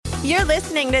You're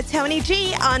listening to Toni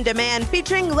Gee On Demand,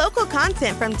 featuring local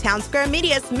content from Town Square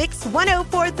Media's Mix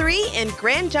 104.3 in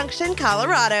Grand Junction,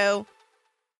 Colorado.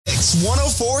 Mix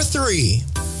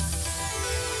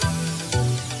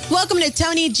 104.3. Welcome to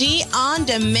Toni Gee On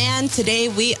Demand. Today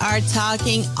we are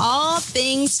talking all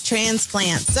things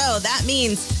transplant. So that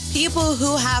means people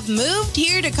who have moved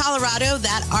here to Colorado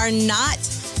that are not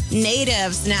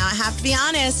natives. Now, I have to be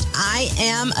honest, I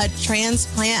am a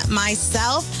transplant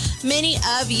myself. Many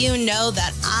of you know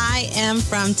that I am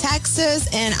from Texas,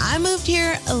 and I moved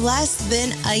here less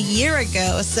than a year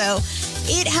ago. So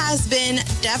it has been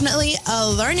definitely a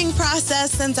learning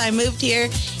process since I moved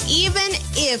here. Even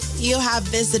if you have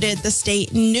visited the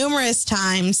state numerous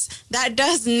times, that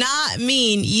does not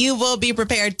mean you will be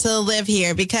prepared to live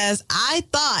here, because I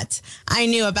thought I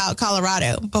knew about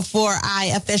Colorado before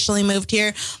I officially moved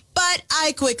here. But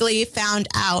I quickly found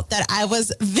out that I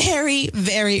was very,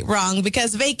 very wrong,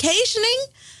 because vacationing,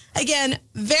 again,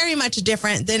 very much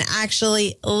different than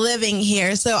actually living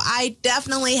here. So I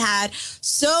definitely had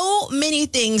so many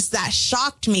things that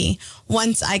shocked me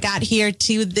once I got here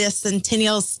to this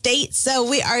Centennial State. So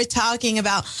we are talking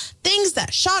about things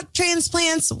that shock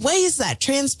transplants, ways that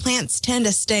transplants tend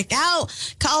to stick out,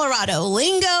 Colorado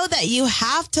lingo that you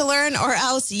have to learn or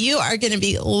else you are going to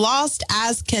be lost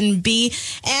as can be.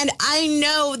 And I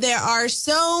know there are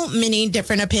so many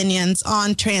different opinions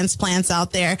on transplants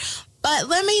out there. But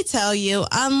let me tell you,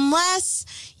 unless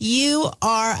you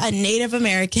are a Native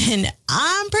American,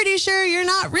 I'm pretty sure you're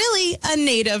not really a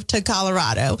native to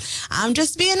Colorado. I'm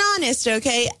just being honest,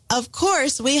 okay? Of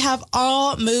course, we have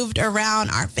all moved around.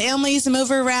 Our families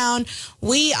move around.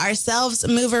 We ourselves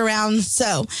move around.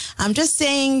 So I'm just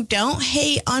saying, don't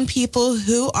hate on people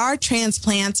who are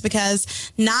transplants,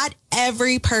 because not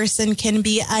every person can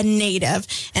be a native.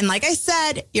 And like I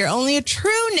said, you're only a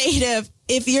true native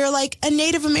if you're like a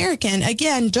Native American.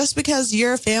 Again, just because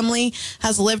your family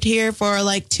has lived here for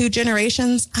like 2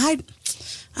 generations, I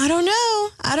don't know.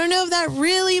 I don't know if that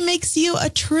really makes you a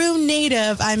true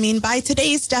native. I mean, by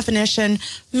today's definition,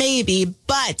 maybe.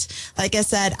 But like I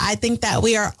said, I think that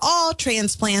we are all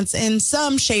transplants in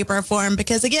some shape or form,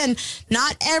 because again,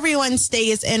 not everyone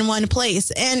stays in one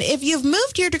place. And if you've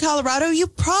moved here to Colorado, you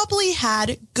probably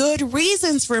had good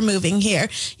reasons for moving here.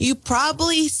 You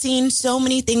probably seen so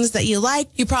many things that you like.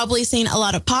 You probably seen a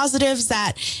lot of positives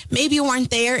that maybe weren't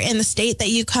there in the state that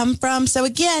you come from. So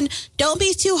again, don't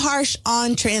be too harsh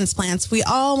on transplants. We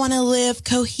all want to live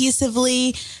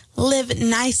cohesively, live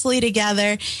nicely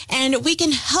together, and we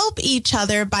can help each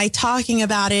other by talking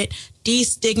about it,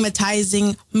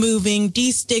 destigmatizing moving,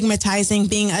 destigmatizing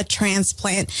being a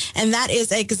transplant. And that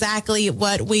is exactly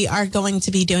what we are going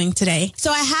to be doing today.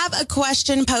 So I have a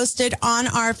question posted on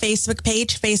our Facebook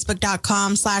page,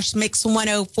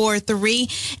 facebook.com/mix1043.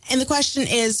 And the question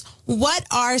is, what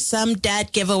are some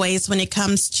dead giveaways when it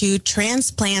comes to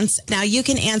transplants? Now, you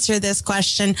can answer this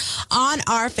question on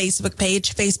our Facebook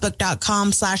page,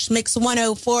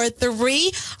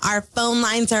 facebook.com/mix1043. Our phone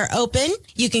lines are open.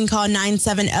 You can call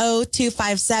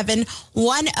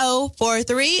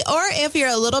 970-257-1043. Or if you're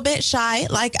a little bit shy,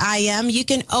 like I am, you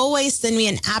can always send me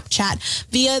an app chat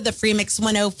via the free Mix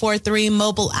 1043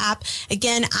 mobile app.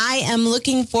 Again, I am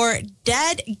looking for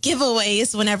dead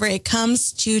giveaways whenever it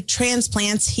comes to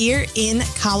transplants here in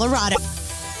Colorado.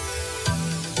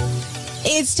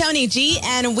 It's Toni Gee,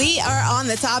 and we are on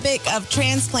the topic of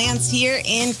transplants here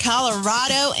in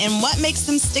Colorado and what makes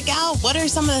them stick out. What are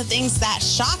some of the things that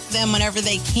shocked them whenever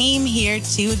they came here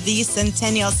to the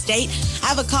Centennial State? I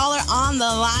have a caller on the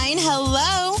line.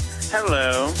 Hello.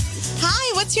 Hello.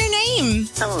 Hi, what's your name?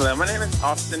 Hello, my name is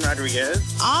Austin Rodriguez.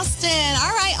 Austin.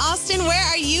 All right, Austin, where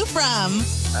are you from?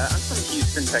 I'm from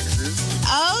Houston, Texas.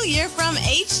 Oh, you're from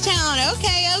H-Town.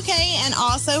 Okay. And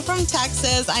also from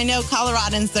Texas. I know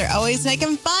Coloradans, they're always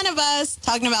making fun of us,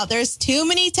 talking about there's too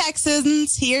many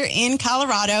Texans here in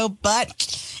Colorado, but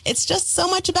it's just so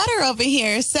much better over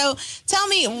here. So tell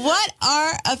me, what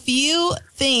are a few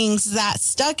things that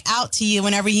stuck out to you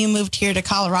whenever you moved here to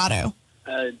Colorado?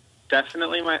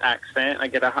 Definitely my accent. I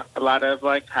get a lot of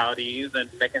like howdies and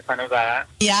making fun of that.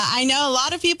 Yeah, I know a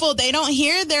lot of people, they don't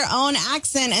hear their own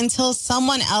accent until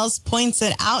someone else points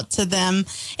it out to them.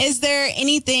 Is there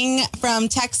anything from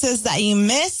Texas that you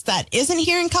miss that isn't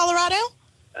here in Colorado?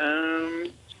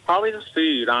 Probably the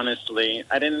food, honestly.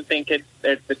 I didn't think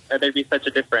there'd be such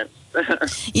a difference.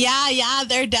 Yeah,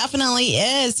 there definitely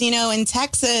is. You know, in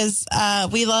Texas,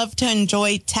 we love to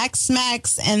enjoy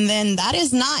Tex-Mex, and then that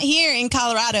is not here in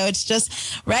Colorado. It's just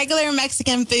regular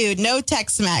Mexican food, no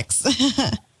Tex-Mex.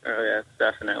 Oh, yes,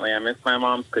 definitely. I miss my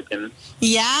mom's cooking.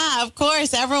 Yeah, of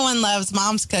course. Everyone loves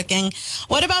mom's cooking.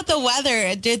 What about the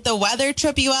weather? Did the weather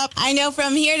trip you up? I know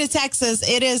from here to Texas,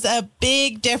 it is a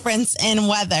big difference in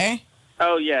weather.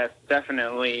 Oh, yes,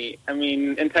 definitely. I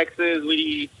mean, in Texas,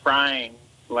 we frying,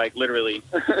 like, literally.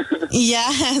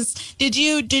 Yes. Did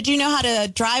you know how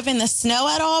to drive in the snow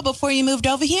at all before you moved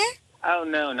over here? Oh,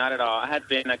 no, not at all. I had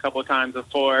been a couple times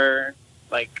before,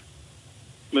 like,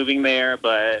 moving there,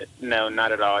 but no,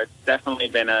 not at all. It's definitely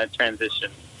been a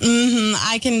transition.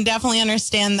 I can definitely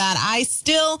understand that. I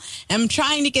still am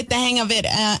trying to get the hang of it.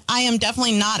 I am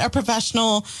definitely not a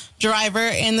professional driver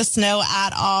in the snow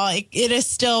at all. It is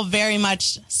still very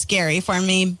much scary for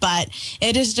me, but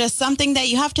it is just something that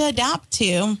you have to adapt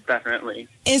to. Definitely.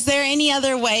 Is there any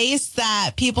other ways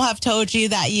that people have told you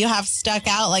that you have stuck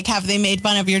out? Like, have they made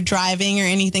fun of your driving or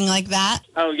anything like that?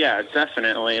 Oh, yeah,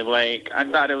 definitely. Like, I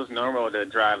thought it was normal to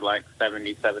drive like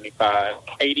 70, 75,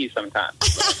 80 sometimes.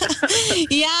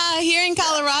 Yeah, here in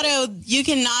Colorado, you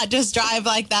cannot just drive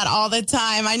like that all the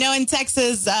time. I know in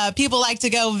Texas, people like to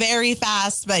go very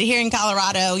fast, but here in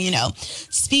Colorado,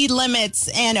 speed limits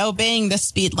and obeying the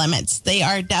speed limits, they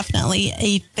are definitely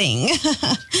a thing.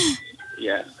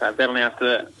 Yes, I've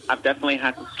definitely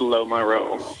had to slow my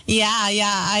roll. Yeah,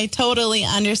 I totally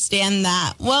understand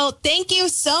that. Well, thank you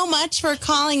so much for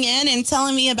calling in and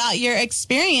telling me about your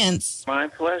experience. My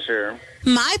pleasure.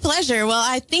 My pleasure. Well,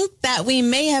 I think that we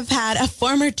may have had a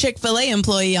former Chick-fil-A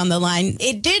employee on the line.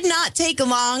 It did not take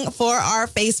long for our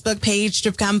Facebook page to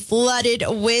become flooded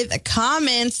with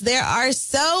comments. There are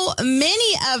so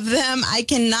many of them, I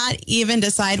cannot even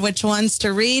decide which ones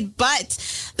to read, but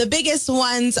the biggest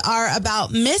ones are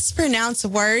about mispronounced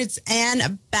words,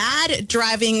 and bad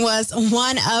driving was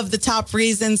one of the top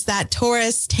reasons that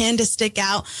tourists tend to stick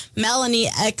out. Melanie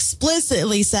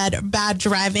explicitly said bad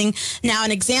driving. Now,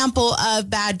 an example of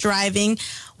bad driving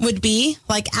would be,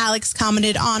 like Alex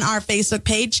commented on our Facebook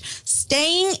page,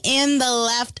 staying in the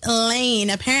left lane.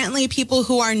 Apparently, people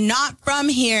who are not from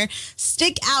here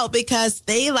stick out because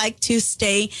they like to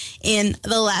stay in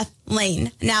the left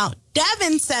lane. Now,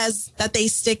 Devin says that they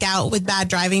stick out with bad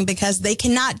driving because they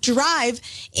cannot drive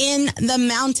in the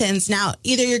mountains. Now,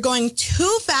 either you're going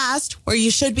too fast where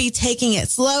you should be taking it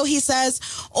slow, he says,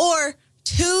 or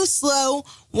too slow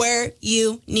where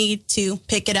you need to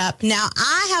pick it up. Now,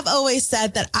 I have always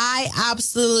said that I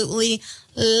absolutely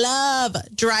love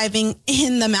driving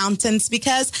in the mountains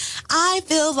because I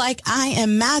feel like I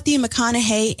am Matthew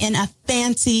McConaughey in a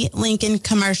fancy Lincoln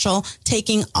commercial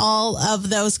taking all of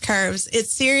those curves.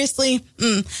 It's seriously,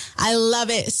 I love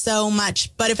it so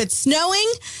much. But if it's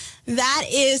snowing, that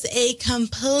is a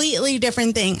completely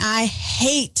different thing. I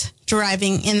hate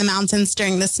driving in the mountains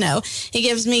during the snow. It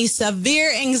gives me severe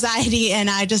anxiety and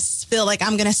I just feel like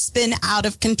I'm going to spin out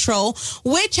of control,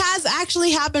 which has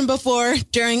actually happened before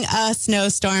during a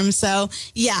snowstorm. So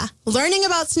yeah, learning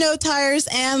about snow tires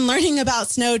and learning about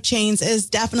snow chains is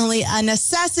definitely a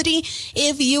necessity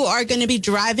if you are going to be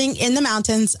driving in the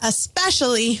mountains,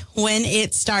 especially when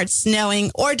it starts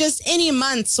snowing or just any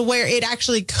months where it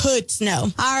actually could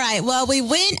snow. All right. Well, we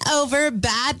went over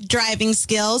bad driving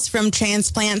skills from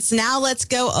Transplants. Now let's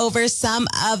go over some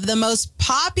of the most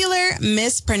popular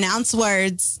mispronounced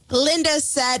words. Linda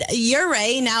said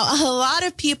 "ure." Now, a lot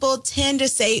of people tend to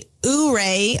say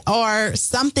 "ure" or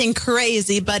something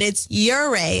crazy, but it's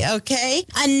 "ure," okay?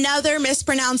 Another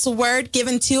mispronounced word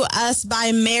given to us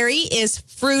by Mary is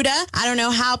 "fruta." I don't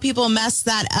know how people mess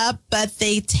that up, but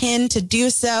they tend to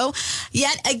do so.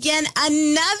 Yet again,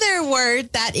 another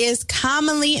word that is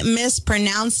commonly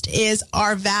mispronounced is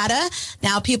 "Arvada."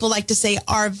 Now, people like to say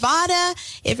 "Arvada."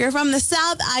 If you're from the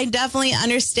South, I definitely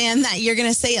understand that you're going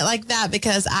to say it like that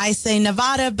because I say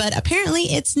Nevada, but apparently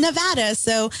it's Nevada.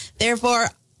 So therefore,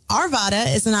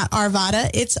 Arvada is not Arvada,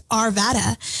 it's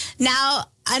Arvada. Now,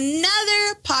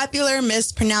 another popular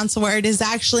mispronounced word is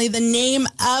actually the name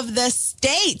of the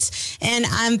state. And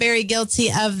I'm very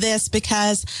guilty of this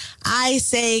because I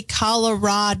say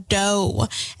Colorado.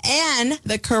 And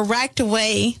the correct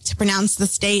way to pronounce the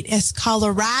state is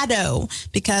Colorado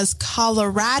because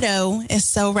Colorado is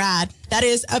so rad. That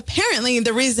is apparently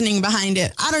the reasoning behind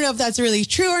it. I don't know if that's really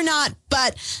true or not,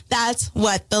 but that's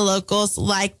what the locals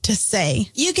like to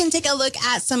say. You can take a look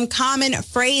at some common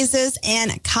phrases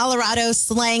and Colorado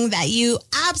slang that you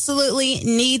absolutely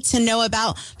need to know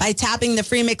about by tapping the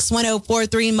free Mix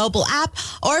 1043 mobile app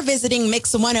or visiting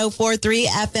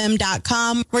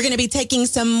mix1043fm.com. We're going to be taking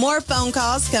some more phone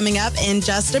calls coming up in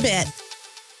just a bit.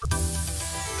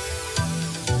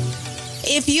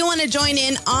 If you want to join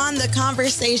in on the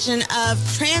conversation of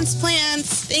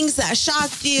transplants, things that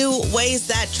shocked you, ways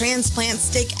that transplants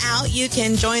stick out, you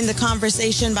can join the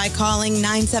conversation by calling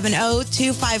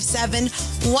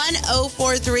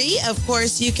 970-257-1043. Of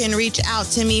course, you can reach out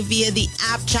to me via the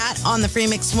app chat on the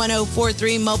Freemix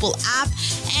 1043 mobile app.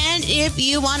 And if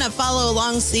you want to follow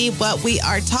along, see what we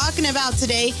are talking about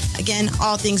today, again,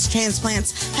 all things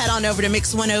transplants, head on over to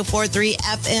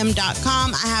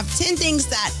mix1043fm.com. I have 10 things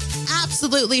that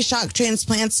absolutely shock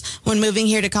transplants when moving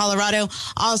here to Colorado.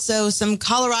 Also, some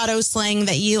Colorado slang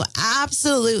that you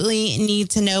absolutely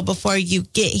need to know before you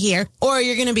get here, or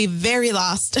you're going to be very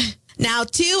lost. Now,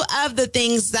 two of the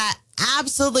things that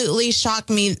absolutely shocked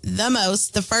me the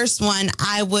most. The first one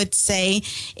I would say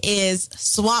is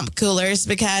swamp coolers,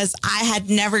 because I had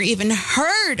never even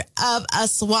heard of a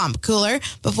swamp cooler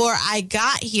before I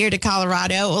got here to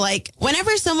Colorado. Like,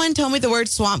 whenever someone told me the word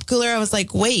swamp cooler, I was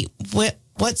like, wait, what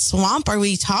swamp are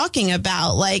we talking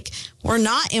about? Like, we're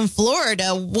not in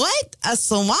Florida. What? A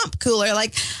swamp cooler?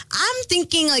 Like, I'm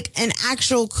thinking like an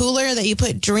actual cooler that you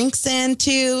put drinks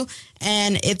into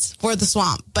and it's for the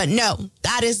swamp. But no,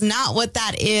 that is not what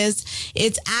that is.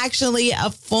 It's actually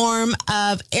a form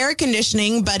of air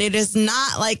conditioning, but it is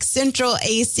not like central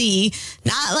AC,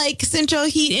 not like central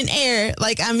heat and air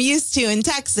like I'm used to in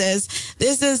Texas.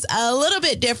 This is a little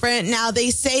bit different. Now, they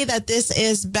say that this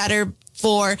is better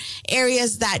for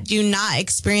areas that do not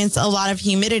experience a lot of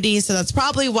humidity. So that's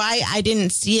probably why I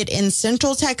didn't see it in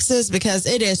Central Texas, because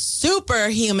it is super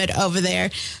humid over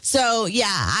there. So yeah,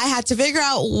 I had to figure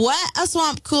out what a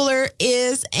swamp cooler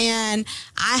is, and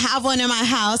I have one in my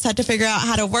house. Had to figure out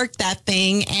how to work that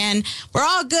thing, and we're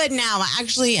all good now. I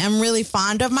actually am really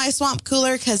fond of my swamp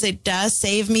cooler because it does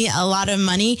save me a lot of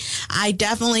money. I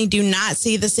definitely do not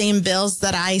see the same bills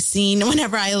that I seen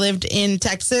whenever I lived in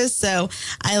Texas. So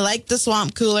I like the swamp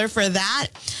cooler for that,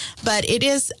 but it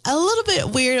is a little bit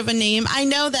weird of a name. I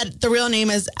know that the real name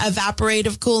is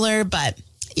evaporative cooler, but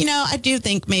you know, I do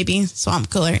think maybe swamp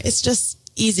cooler. It's just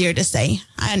easier to say.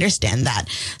 I understand that.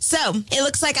 So it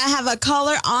looks like I have a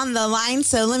caller on the line.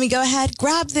 So let me go ahead,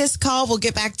 grab this call. We'll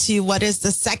get back to what is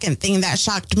the second thing that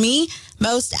shocked me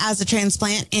most as a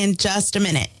transplant in just a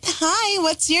minute. Hi,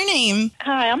 what's your name?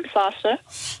 Hi, I'm Sasha.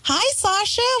 Hi,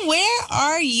 Sasha. Where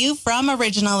are you from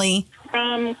originally?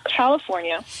 From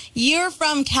California. You're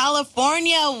from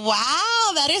California.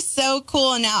 Wow, that is so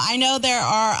cool. Now, I know there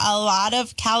are a lot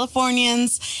of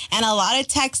Californians and a lot of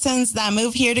Texans that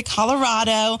move here to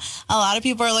Colorado. A lot of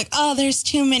people are like, oh, there's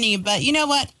too many. But you know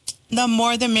what? The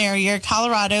more the merrier.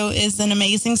 Colorado is an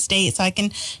amazing state, so I can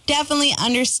definitely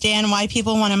understand why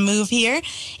people want to move here.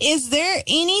 Is there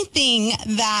anything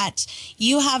that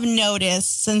you have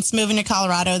noticed since moving to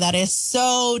Colorado that is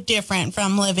so different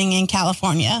from living in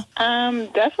California?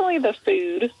 Definitely the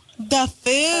food. The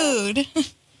food.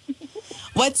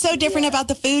 What's so different about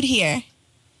the food here?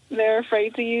 They're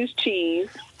afraid to use cheese.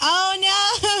 Oh,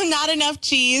 no, not enough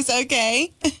cheese.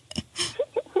 Okay.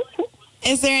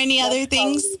 Is there any other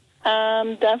things?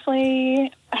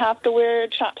 Definitely have to wear a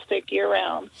chopstick year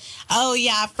round. Oh,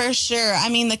 yeah, for sure. I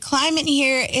mean, the climate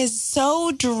here is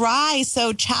so dry,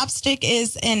 so chapstick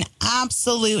is an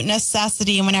absolute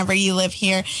necessity whenever you live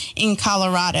here in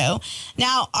Colorado.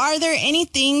 Now, are there any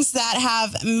things that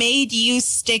have made you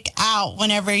stick out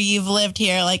whenever you've lived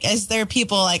here? Like, is there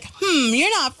people like,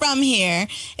 you're not from here?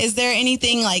 Is there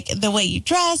anything like the way you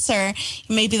dress or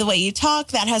maybe the way you talk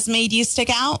that has made you stick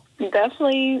out?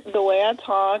 Definitely the way I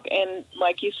talk and,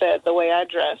 like you said, the way I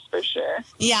dress, for sure.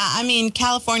 Yeah, I mean,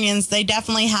 Californians, they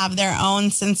definitely have their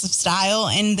own sense of style.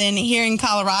 And then here in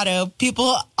Colorado,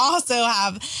 people also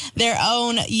have their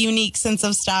own unique sense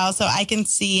of style. So I can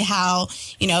see how,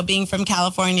 you know, being from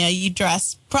California, you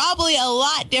dress probably a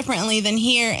lot differently than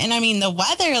here. And I mean, the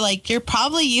weather, like, you're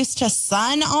probably used to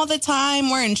sun all the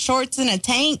time, wearing shorts and a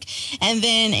tank. And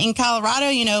then in Colorado,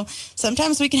 you know,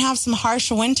 sometimes we can have some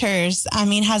harsh winters. I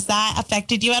mean, has that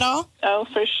affected you at all? Oh,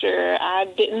 for sure. I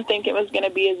didn't think it was going to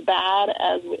be as bad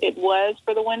as it was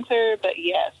for the winter, but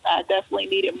yes, I definitely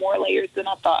needed more layers than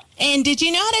I thought. And did you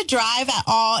know how to drive at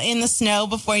all in the snow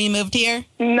before you moved here?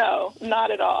 No, not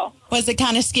at all. Was it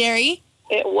kind of scary?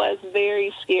 It was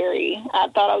very scary. I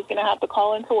thought I was going to have to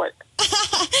call into work.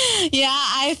 Yeah,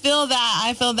 I feel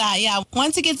that. Yeah.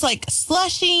 Once it gets like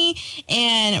slushy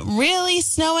and really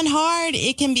snowing hard,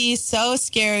 it can be so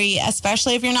scary,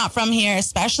 especially if you're not from here,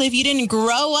 especially if you didn't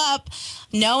grow up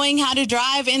knowing how to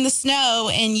drive in the snow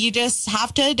and you just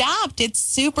have to adapt. It's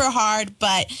super hard,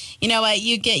 but you know what?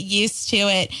 You get used to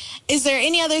it. Is there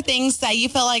any other things that you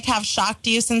feel like have shocked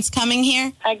you since coming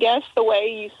here? I guess the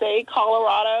way you say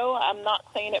Colorado, I'm not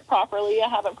saying it properly. I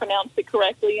haven't pronounced it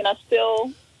correctly, and I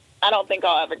still I don't think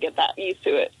I'll ever get that used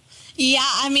to it. Yeah,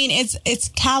 I mean, it's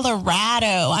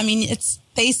Colorado. I mean,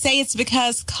 they say it's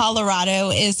because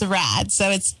Colorado is rad, so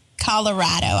it's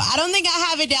Colorado. I don't think I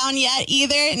have it down yet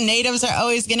either. Natives are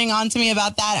always getting on to me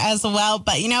about that as well.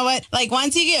 But you know what? Like,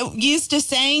 once you get used to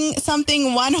saying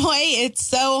something one way, it's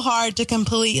so hard to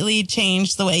completely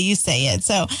change the way you say it.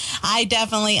 So I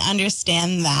definitely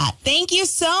understand that. Thank you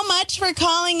so much for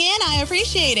calling in. I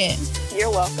appreciate it. You're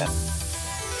welcome.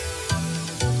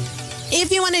 If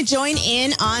you want to join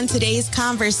in on today's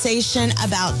conversation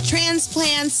about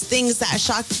transplants, things that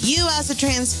shocked you as a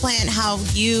transplant, how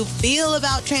you feel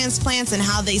about transplants and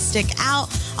how they stick out,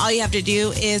 all you have to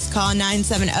do is call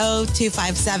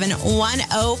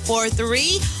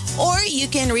 970-257-1043. Or you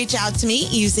can reach out to me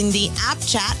using the app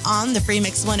chat on the Free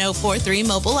Mix 1043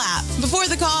 mobile app. Before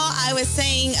the call, I was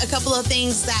saying a couple of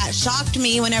things that shocked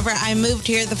me whenever I moved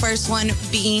here. The first one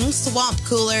being swamp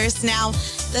coolers. Now,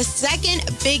 the second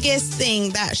biggest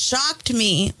thing that shocked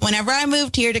me whenever I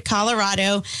moved here to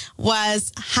Colorado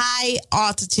was high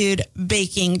altitude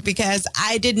baking, because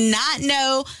I did not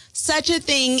know such a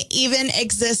thing even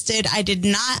existed. I did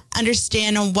not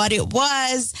understand what it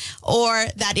was or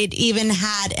that it even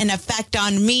had an effect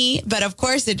on me. But of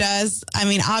course it does. I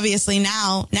mean, obviously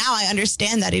now I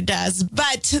understand that it does.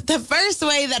 But the first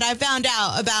way that I found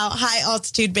out about high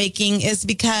altitude baking is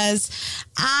because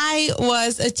I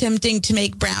was attempting to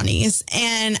make brownies,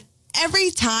 and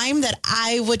every time that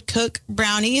I would cook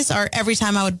brownies or every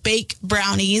time I would bake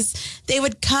brownies, they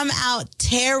would come out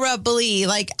terribly.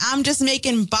 Like, I'm just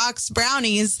making box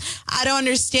brownies. I don't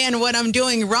understand what I'm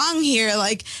doing wrong here.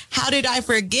 Like, how did I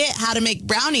forget how to make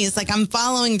brownies? Like, I'm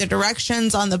following the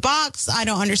directions on the box. I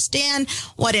don't understand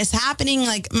what is happening.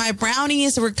 Like, my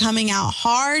brownies were coming out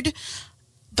hard,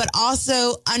 but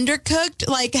also undercooked.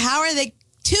 Like, how are they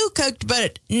too cooked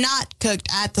but not cooked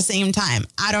at the same time?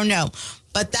 I don't know.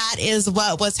 But that is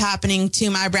what was happening to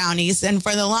my brownies. And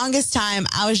for the longest time,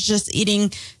 I was just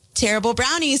eating terrible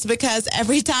brownies because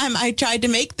every time I tried to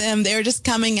make them, they were just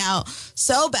coming out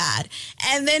so bad.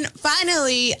 And then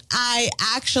finally, I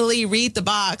actually read the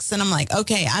box and I'm like,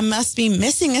 okay, I must be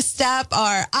missing a step,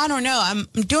 or I don't know, I'm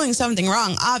doing something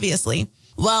wrong, obviously.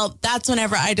 Well, that's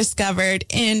whenever I discovered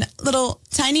in little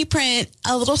tiny print,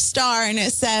 a little star, and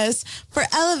it says for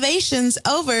elevations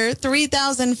over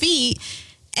 3,000 feet.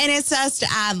 And it says to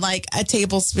add like a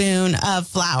tablespoon of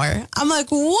flour. I'm like,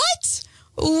 what?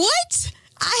 What?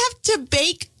 I have to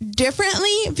bake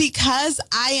differently because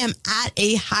I am at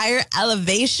a higher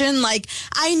elevation. Like,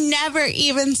 I never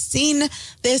even seen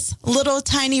this little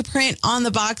tiny print on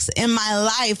the box in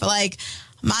my life. Like,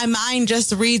 my mind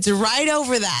just reads right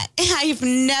over that. I've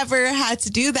never had to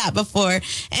do that before.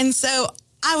 And so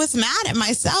I was mad at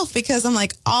myself because I'm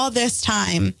like, all this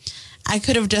time, I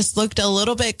could have just looked a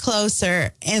little bit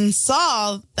closer and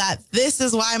saw that this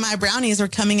is why my brownies were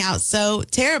coming out so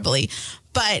terribly.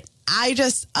 But I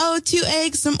just, 2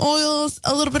 eggs, some oils,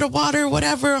 a little bit of water,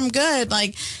 whatever, I'm good.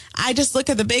 Like, I just look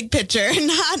at the big picture,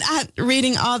 not at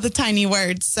reading all the tiny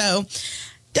words. So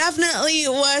definitely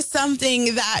was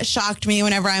something that shocked me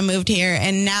whenever I moved here.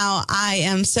 And now I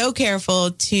am so careful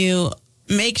to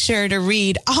make sure to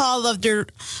read all of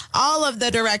the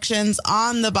directions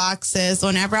on the boxes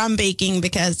whenever I'm baking,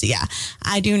 because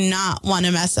I do not want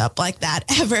to mess up like that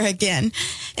ever again.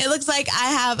 It looks like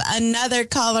I have another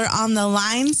caller on the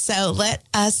line, so let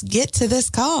us get to this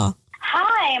call.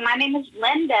 Hi, my name is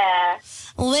Linda.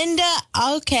 Linda,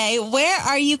 okay. Where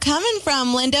are you coming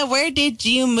from, Linda? Where did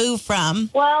you move from?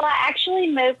 Well, I actually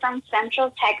moved from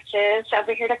Central Texas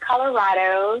over here to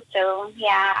Colorado. So,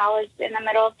 yeah, I was in the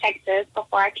middle of Texas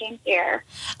before I came here.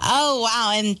 Oh,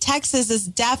 wow. And Texas is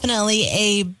definitely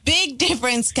a big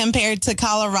difference compared to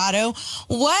Colorado.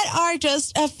 What are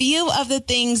just a few of the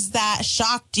things that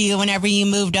shocked you whenever you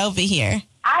moved over here?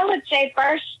 I would say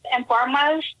first and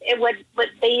foremost, it would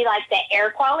be like the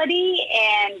air quality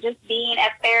and just being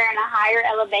up there in a higher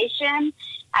elevation.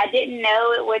 I didn't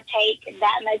know it would take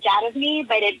that much out of me,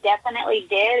 but it definitely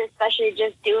did, especially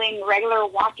just doing regular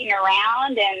walking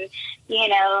around and, you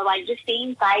know, like just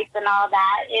seeing sights and all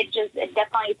that. It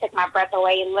definitely took my breath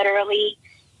away, literally,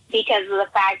 because of the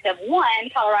fact of, one,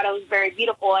 Colorado is very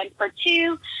beautiful, and for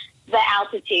two, the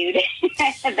altitude.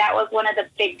 That was one of the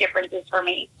big differences for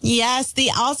me. Yes, the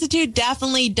altitude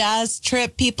definitely does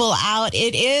trip people out.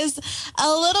 It is a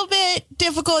little bit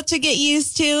difficult to get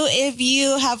used to if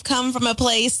you have come from a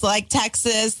place like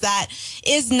Texas that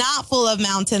is not full of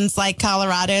mountains like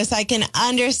Colorado. So I can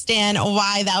understand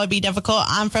why that would be difficult.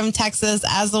 I'm from Texas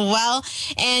as well.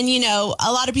 And, you know,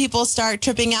 a lot of people start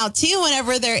tripping out too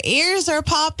whenever their ears are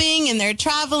popping and they're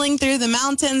traveling through the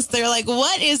mountains. They're like,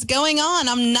 what is going on?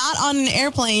 I'm not on an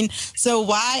airplane, so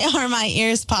why are my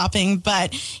ears popping?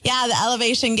 But yeah, the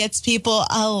elevation gets people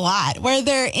a lot. Were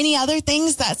there any other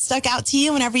things that stuck out to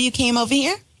you whenever you came over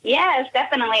here? Yes,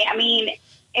 definitely. I mean,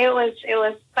 it was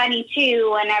funny too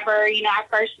whenever, I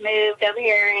first moved over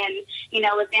here and,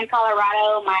 was in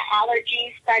Colorado. My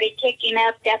allergies started kicking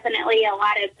up, definitely a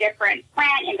lot of different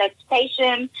plant and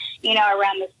vegetation,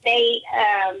 around the state.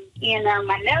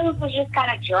 My nose was just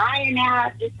kind of drying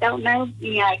out. Just don't know,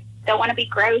 I don't want to be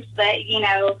gross, but,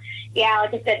 yeah,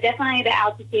 like I said, definitely the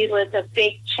altitude was a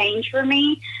big change for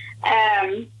me.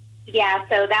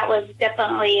 So that was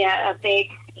definitely a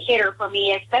big hitter for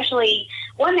me, especially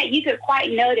one that you could quite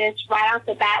notice right off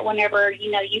the bat whenever,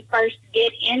 you first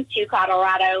get into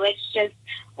Colorado. It's just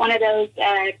one of those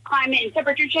climate and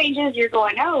temperature changes. You're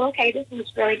going, oh, okay, this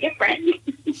is really different.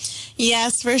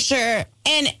 Yes, for sure.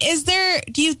 And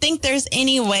do you think there's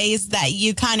any ways that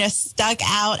you kind of stuck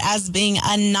out as being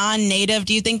a non-native?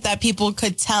 Do you think that people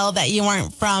could tell that you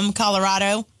weren't from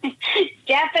Colorado?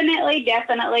 Definitely.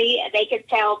 They could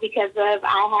tell because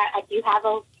I do have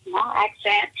a small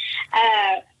accent.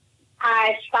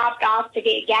 I stopped off to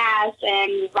get gas,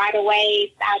 and right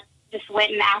away I just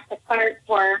went and asked the clerk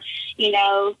for,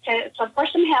 for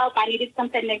some help. I needed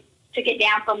something to get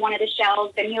down from one of the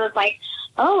shelves, and he was like,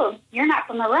 "Oh, you're not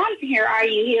from around here, are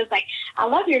you?" He was like, "I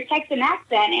love your Texan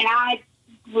accent," and I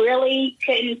really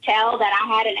couldn't tell that I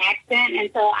had an accent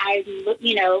until I,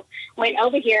 went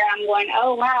over here. I'm going,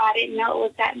 oh, wow, I didn't know it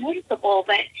was that noticeable.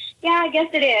 But, yeah, I guess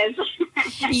it is.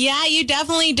 Yeah, you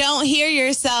definitely don't hear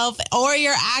yourself or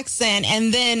your accent,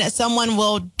 and then someone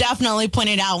will definitely point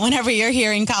it out whenever you're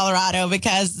here in Colorado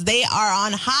because they are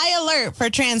on high alert for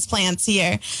transplants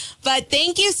here. But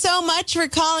thank you so much for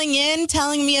calling in,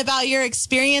 telling me about your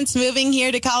experience moving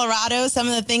here to Colorado, some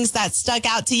of the things that stuck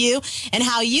out to you, and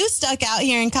how you stuck out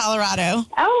here in Colorado.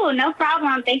 Oh, no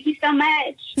problem. Thank you so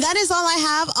much. That is all I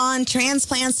have on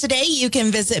transplants today. You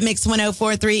can visit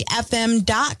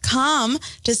mix1043fm.com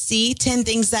to see 10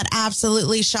 things that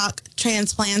absolutely shock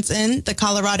transplants in the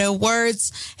Colorado,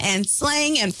 words and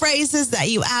slang and phrases that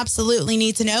you absolutely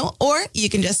need to know. Or you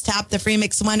can just tap the free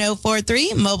Mix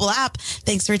 1043 mobile app.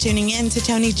 Thanks for tuning in to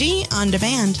Toni Gee On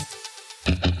Demand.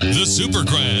 The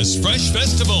Supergrass Fresh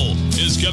Festival is coming.